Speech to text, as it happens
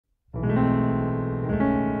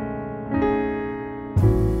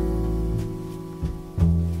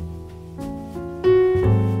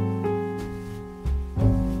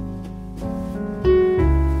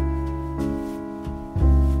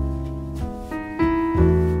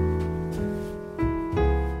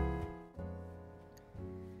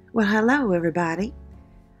Well, hello everybody.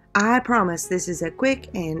 I promise this is a quick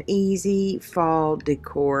and easy fall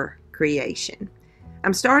decor creation.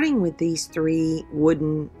 I'm starting with these 3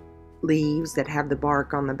 wooden leaves that have the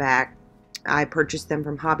bark on the back. I purchased them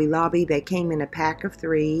from Hobby Lobby. They came in a pack of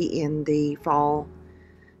 3 in the fall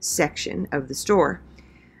section of the store.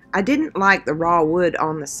 I didn't like the raw wood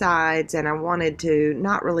on the sides, and I wanted to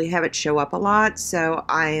not really have it show up a lot, so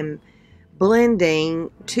I am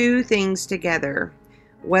blending 2 things together: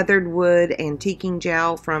 weathered wood antiquing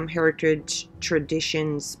gel from Heritage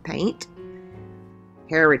Traditions Paint.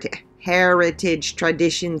 Heritage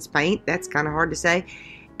Traditions Paint, that's kind of hard to say.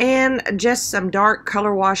 And just some dark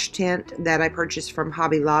color wash tint that I purchased from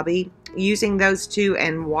Hobby Lobby. Using those 2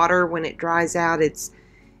 and water when it dries out, it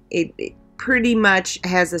pretty much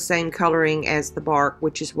has the same coloring as the bark,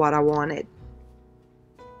 which is what I wanted.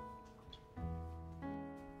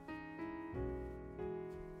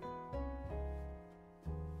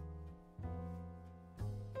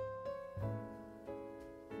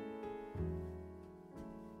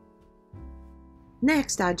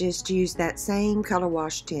 Next, I just used that same color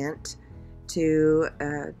wash tint to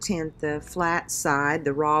tint the flat side,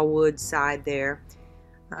 the raw wood side there.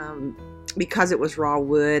 Because it was raw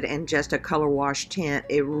wood and just a color wash tint,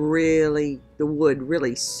 the wood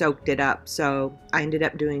really soaked it up. So I ended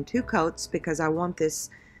up doing 2 coats because I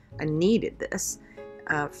needed this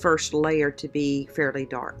first layer to be fairly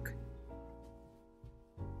dark.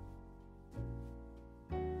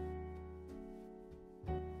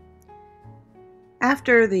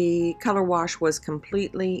 After the color wash was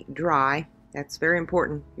completely dry, that's very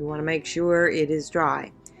important, you want to make sure it is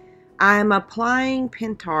dry, I'm applying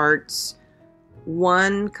Pentart's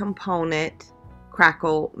 1 component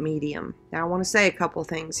crackle medium. Now I want to say a couple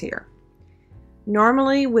things here.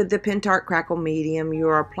 Normally with the Pentart crackle medium,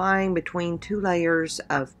 you're applying between 2 layers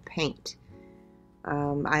of paint.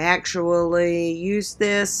 I actually used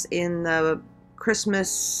this in the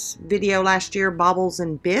Christmas video last year, Baubles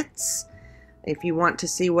and Bits, if you want to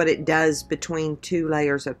see what it does between 2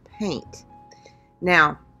 layers of paint.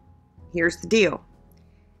 Now, here's the deal.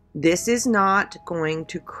 This is not going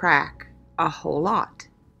to crack a whole lot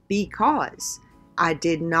because I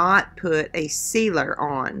did not put a sealer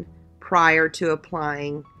on prior to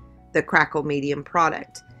applying the crackle medium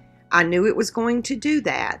product. I knew it was going to do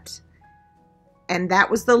that, and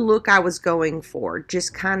that was the look I was going for.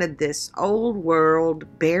 Just kind of this old world,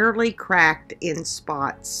 barely cracked in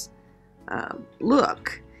spots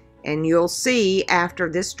look. And you'll see after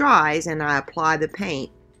this dries and I apply the paint,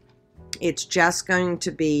 it's just going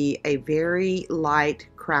to be a very light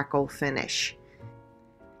crackle finish.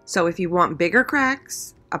 So if you want bigger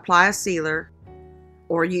cracks, apply a sealer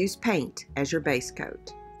or use paint as your base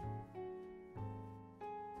coat.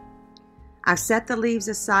 I've set the leaves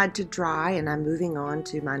aside to dry and I'm moving on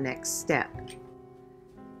to my next step.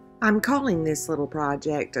 I'm calling this little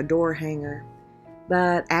project a door hanger,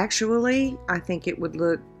 but actually I think it would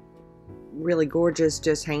look really gorgeous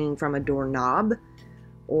just hanging from a doorknob,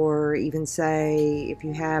 or even say if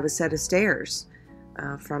you have a set of stairs,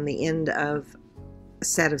 from the end of a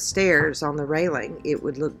set of stairs on the railing, it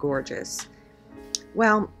would look gorgeous.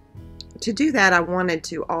 Well, to do that I wanted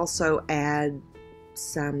to also add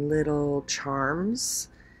some little charms.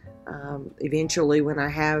 Eventually when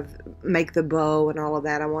I make the bow and all of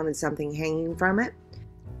that, I wanted something hanging from it.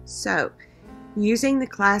 So using the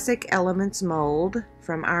Classic Elements mold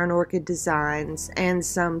from Iron Orchid Designs and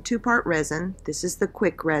some 2-part resin, this is the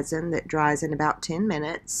quick resin that dries in about 10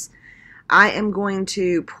 minutes, I am going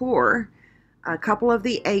to pour a couple of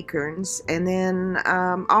the acorns, and then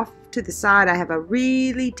off to the side I have a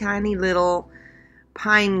really tiny little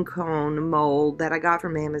pine cone mold that I got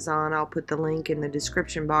from Amazon. I'll put the link in the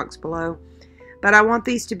description box below. But I want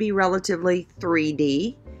these to be relatively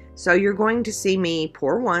 3D, so you're going to see me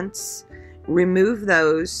pour once, remove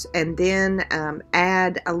those, and then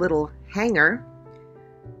add a little hanger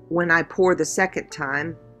when I pour the second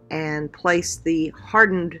time, and place the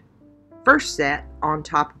hardened first set on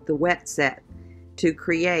top of the wet set to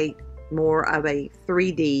create more of a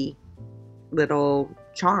 3D little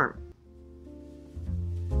charm.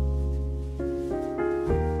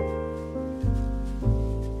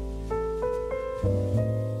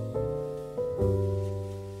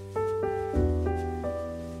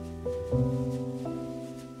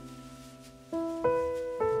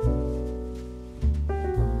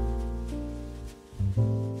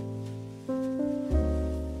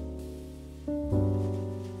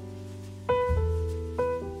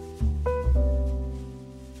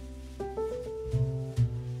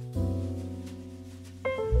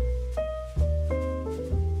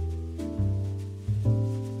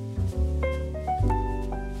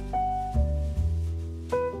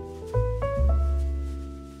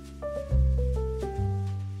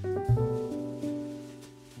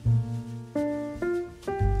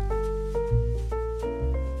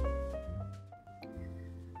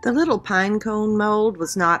 The little pine cone mold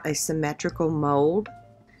was not a symmetrical mold,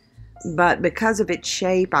 but because of its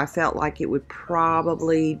shape, I felt like it would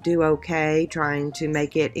probably do okay trying to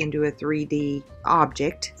make it into a 3D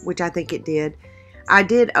object, which I think it did. I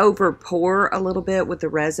did over pour a little bit with the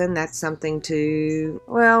resin. That's something to,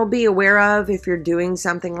 well, be aware of if you're doing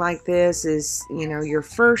something like this. Is, you know, your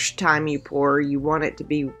first time you pour, you want it to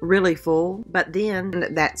be really full, but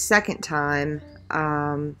then that second time,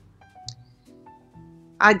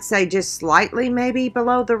 I'd say just slightly maybe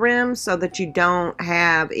below the rim so that you don't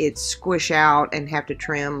have it squish out and have to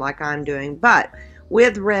trim like I'm doing. But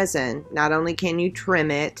with resin, not only can you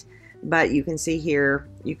trim it, but you can see here,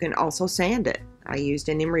 you can also sand it. I used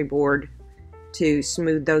an emery board to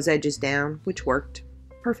smooth those edges down, which worked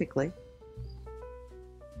perfectly.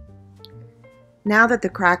 Now that the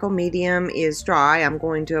crackle medium is dry, I'm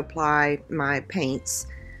going to apply my paints.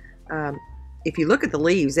 If you look at the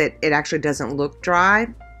leaves, it actually doesn't look dry.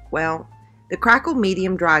 Well, the crackle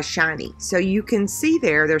medium dries shiny. So you can see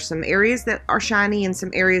there's some areas that are shiny and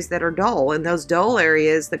some areas that are dull. And those dull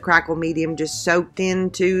areas, the crackle medium just soaked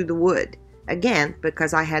into the wood. Again,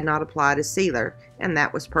 because I had not applied a sealer, and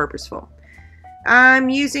that was purposeful. I'm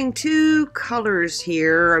using two colors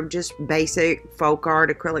here of just basic folk art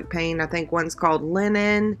acrylic paint. I think one's called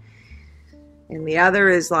Linen, and the other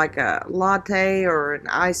is like a latte or an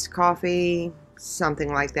iced coffee,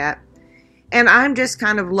 something like that. And I'm just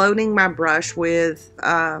kind of loading my brush with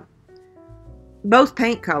both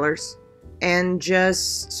paint colors and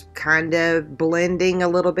just kind of blending a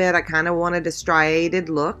little bit. I kind of wanted a striated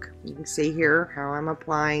look. You can see here how I'm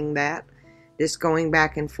applying that, just going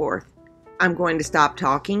back and forth. I'm going to stop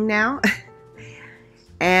talking now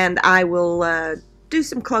and I will do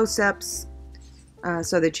some close-ups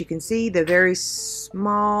so that you can see the very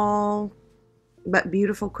small but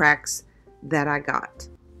beautiful cracks that I got.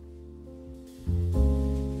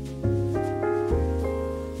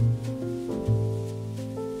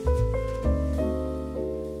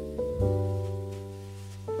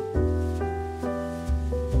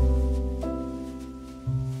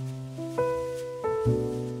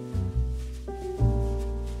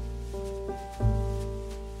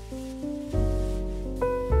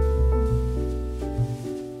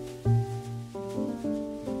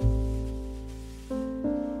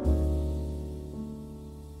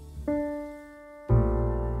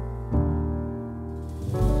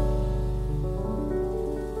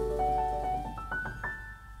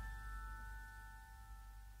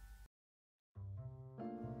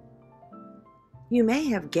 You may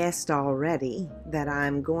have guessed already that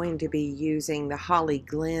I'm going to be using the Holly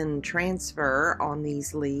Glen transfer on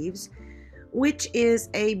these leaves, which is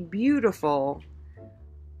a beautiful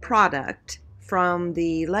product from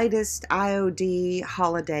the latest IOD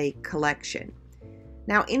holiday collection.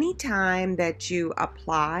 Now, anytime that you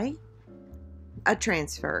apply a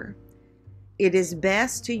transfer, it is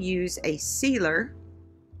best to use a sealer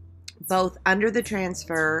both under the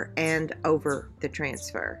transfer and over the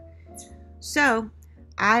transfer. So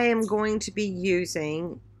I am going to be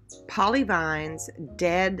using Polyvine's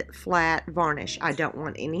Dead Flat Varnish. I don't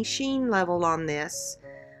want any sheen level on this.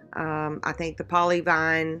 I think the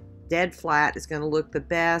Polyvine Dead Flat is going to look the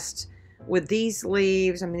best with these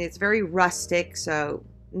leaves. I mean, it's very rustic, so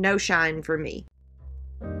no shine for me.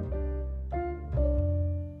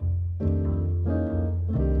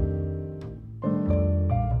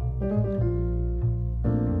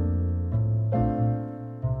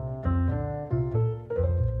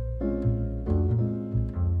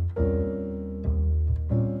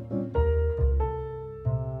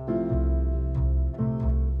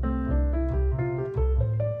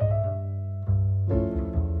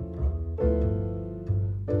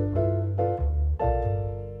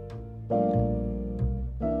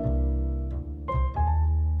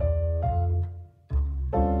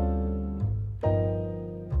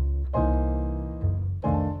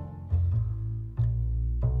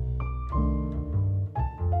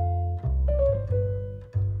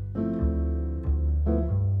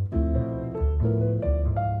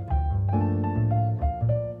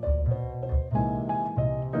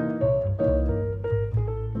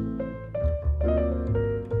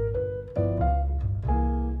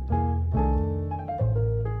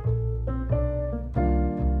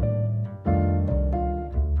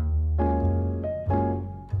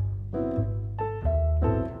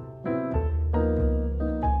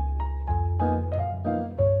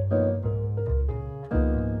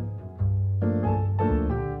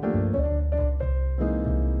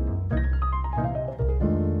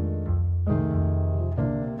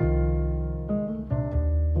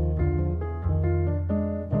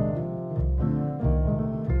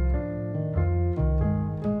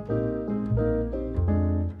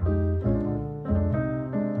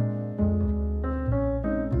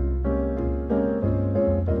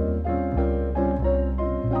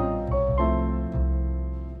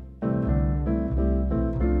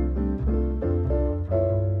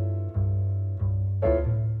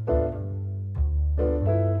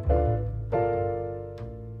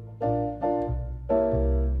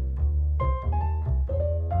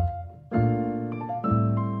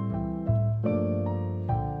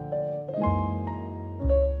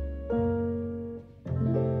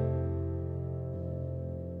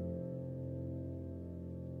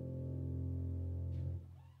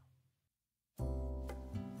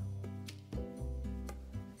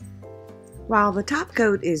 While the top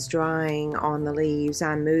coat is drying on the leaves,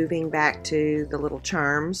 I'm moving back to the little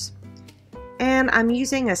charms, and I'm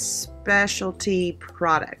using a specialty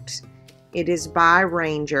product. It is by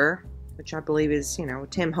Ranger, which I believe is,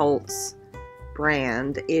 Tim Holtz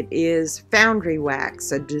brand. It is Foundry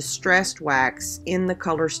wax, a distressed wax in the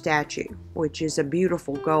color Statue, which is a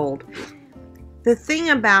beautiful gold. The thing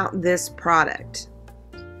about this product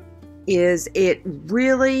is it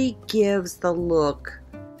really gives the look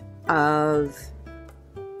of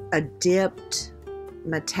a dipped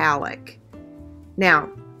metallic. Now,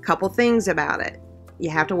 a couple things about it. You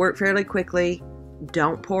have to work fairly quickly.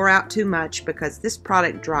 Don't pour out too much because this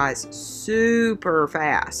product dries super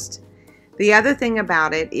fast. The other thing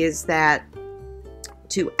about it is that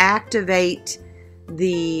to activate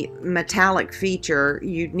the metallic feature,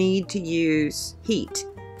 you need to use heat.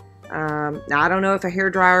 Now, I don't know if a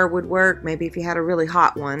hairdryer would work. Maybe if you had a really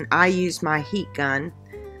hot one. I used my heat gun.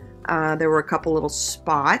 There were a couple little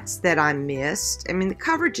spots that I missed. I mean, the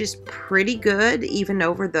coverage is pretty good, even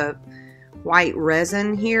over the white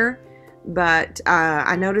resin here. But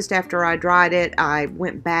I noticed after I dried it, I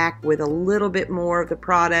went back with a little bit more of the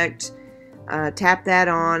product, tapped that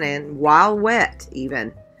on, and while wet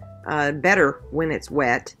even, better when it's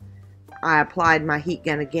wet, I applied my heat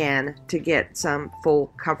gun again to get some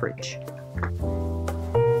full coverage.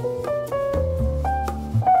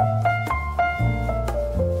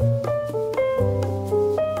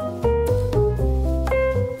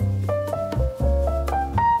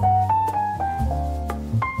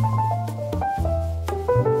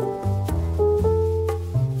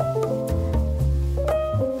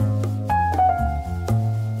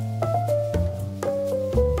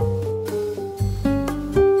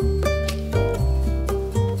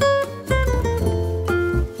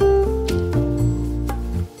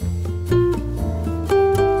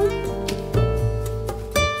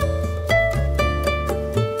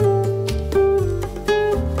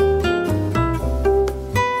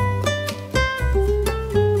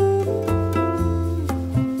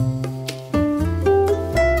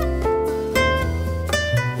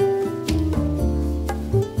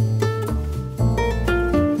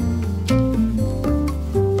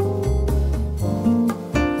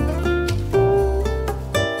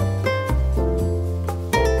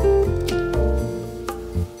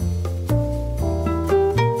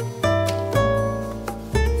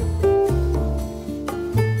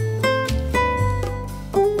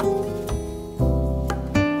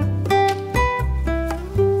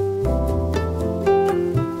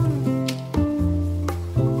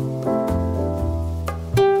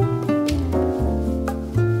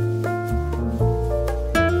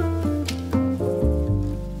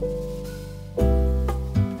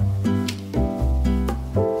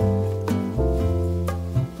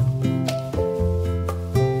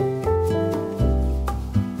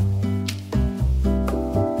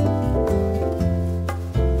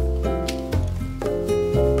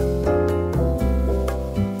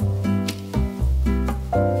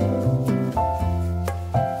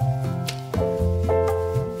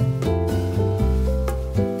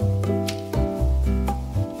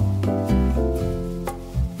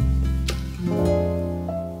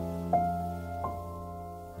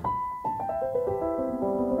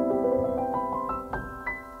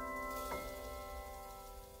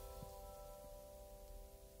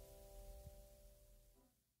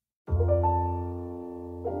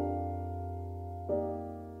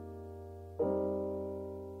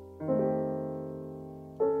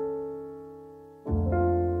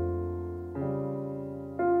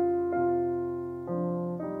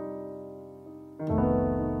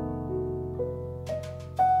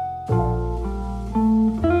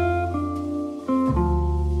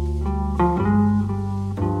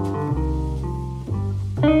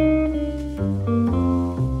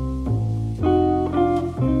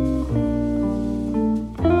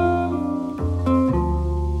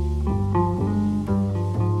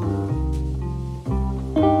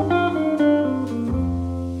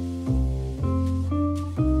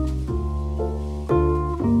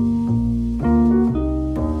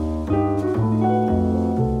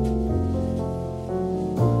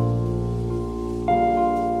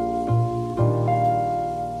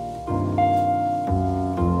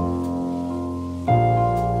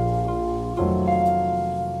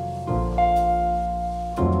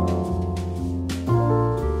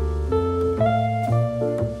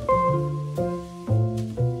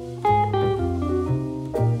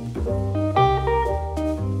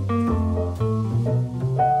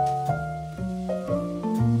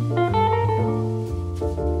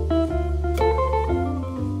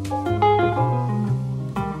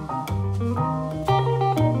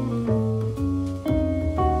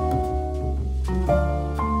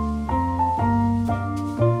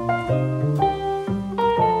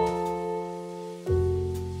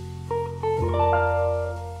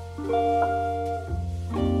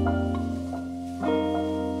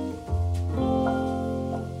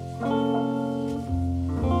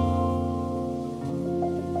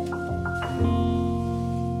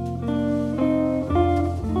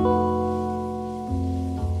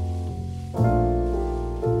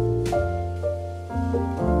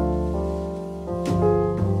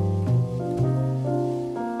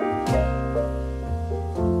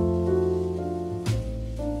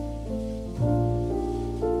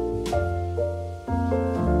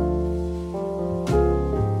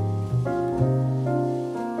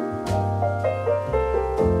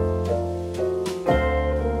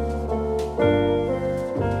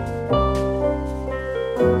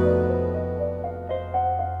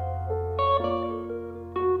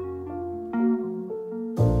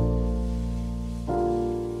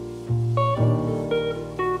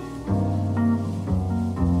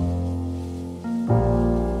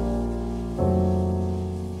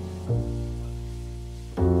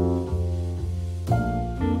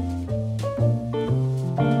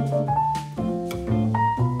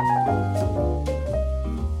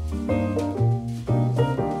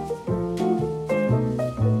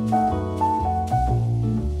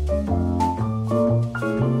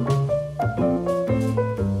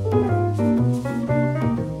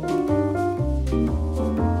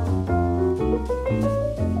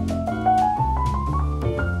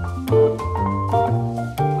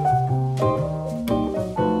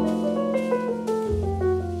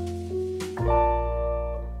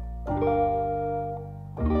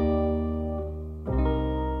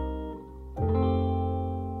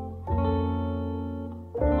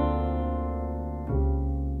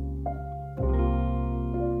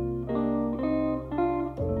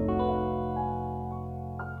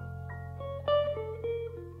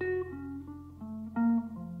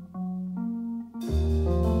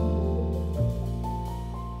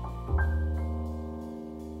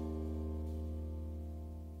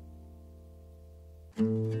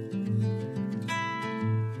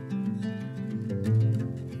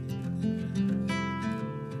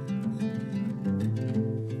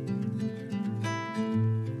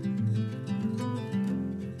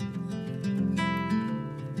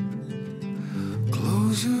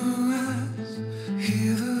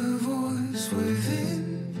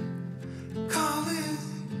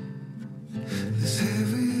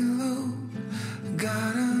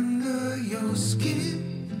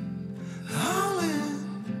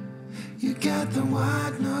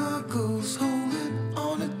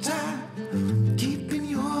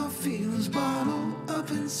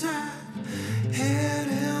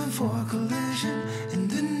 heading for a collision. And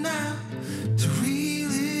then now, to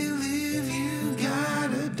really live, you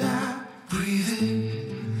gotta die. Breathe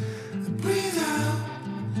in, breathe out.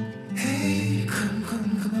 Hey, come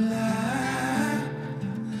alive.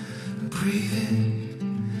 Breathe in,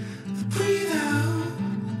 breathe out.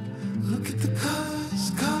 Look at the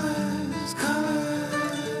colors, colors, colors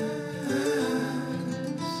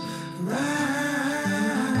around.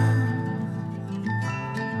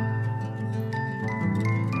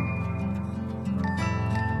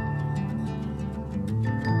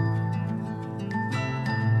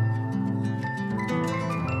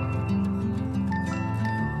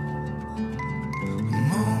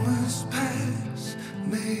 Moments pass,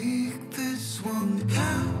 make this one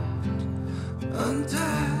count.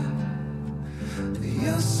 Untie.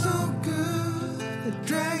 You're so good at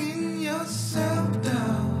dragging yourself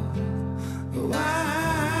down.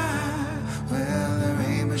 Why? Well, there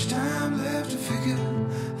ain't much time left to figure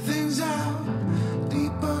things out.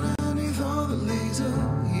 Deep underneath all the laser,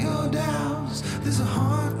 your doubts. There's a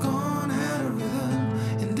heart gone out of rhythm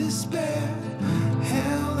in despair.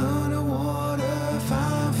 Held underwater,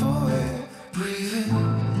 fine for air. Breathe in,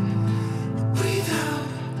 breathe out.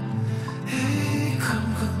 Hey,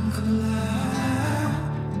 come alive.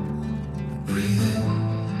 Breathe in,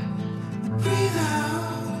 breathe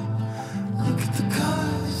out. Look at the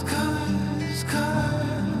colors, colors,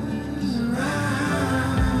 colors around.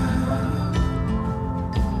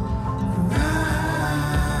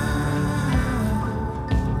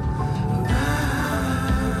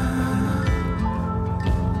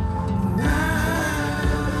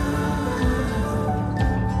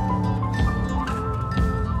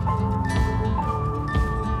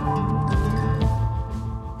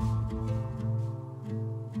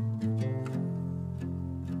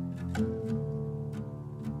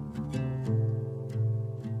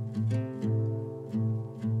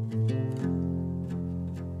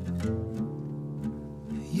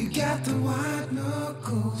 You got the white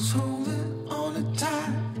knuckles,